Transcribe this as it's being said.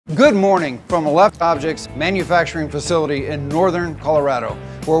Good morning from Aleph Objects manufacturing facility in northern Colorado,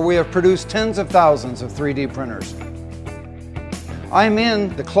 where we have produced tens of thousands of 3D printers. I'm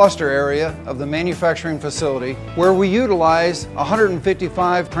in the cluster area of the manufacturing facility where we utilize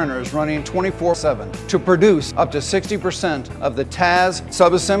 155 printers running 24/7 to produce up to 60% of the TAS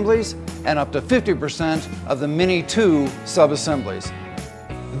subassemblies and up to 50% of the Mini 2 subassemblies.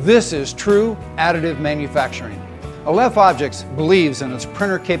 This is true additive manufacturing. Aleph Objects believes in its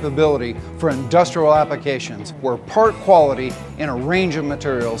printer capability for industrial applications where part quality in a range of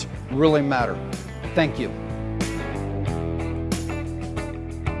materials really matter. Thank you.